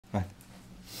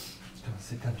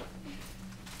sit down.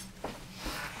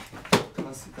 Come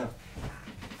on, sit down.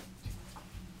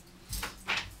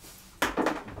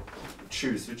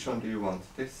 Choose, which one do you want?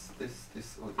 This,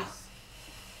 or this?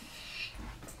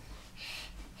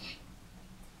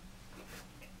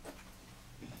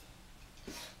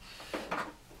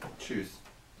 Choose.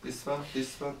 This one, or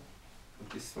this one,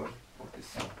 or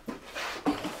this one.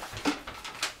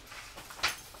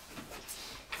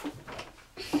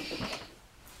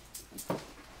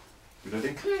 You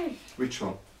ready? Which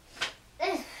one?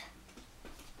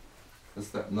 What's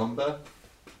that number?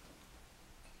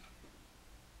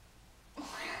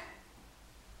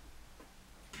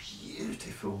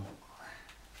 Beautiful.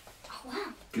 Oh,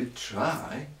 wow. Good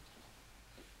try.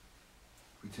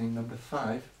 We're doing number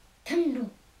 5. No.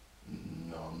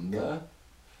 Number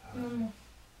 5. No.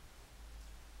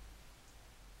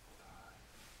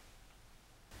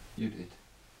 You did.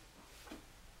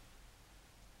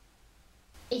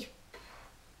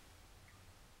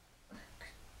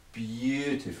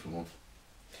 Beautiful.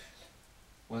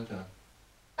 Well done.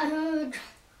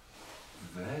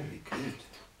 Very good.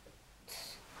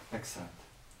 Excellent.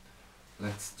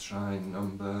 Let's try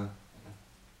number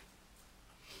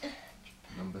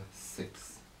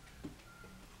 6.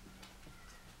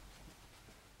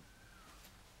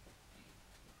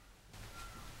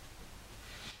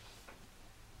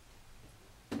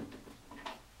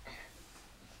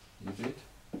 You did?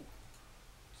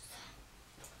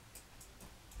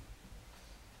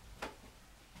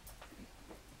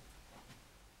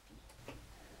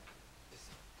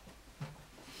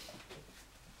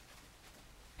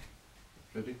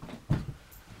 Ready?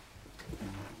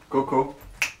 Coco,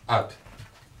 out.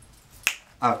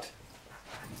 Out.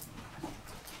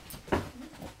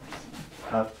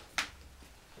 Out.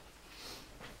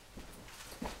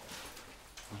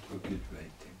 What a good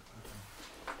rating.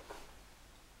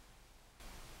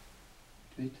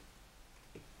 Do it.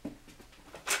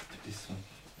 Do this one.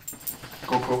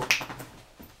 Coco,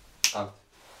 out.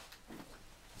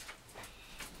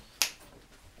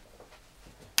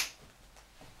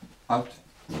 Out.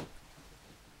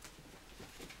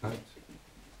 Out.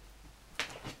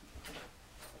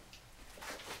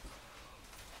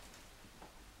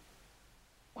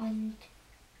 And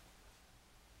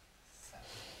 7.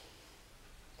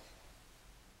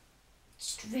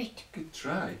 straight. Good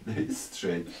try. It's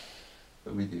straight.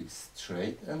 But we do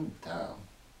straight and down.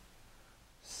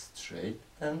 Straight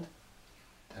and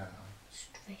down.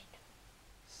 Straight.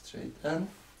 Straight and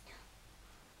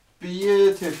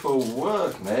beautiful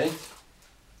work, mate.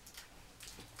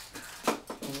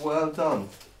 Well done.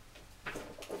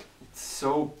 It's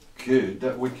so good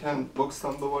that we can. Box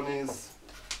number 1 is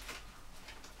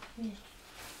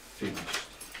finished.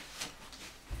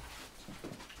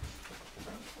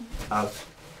 Out.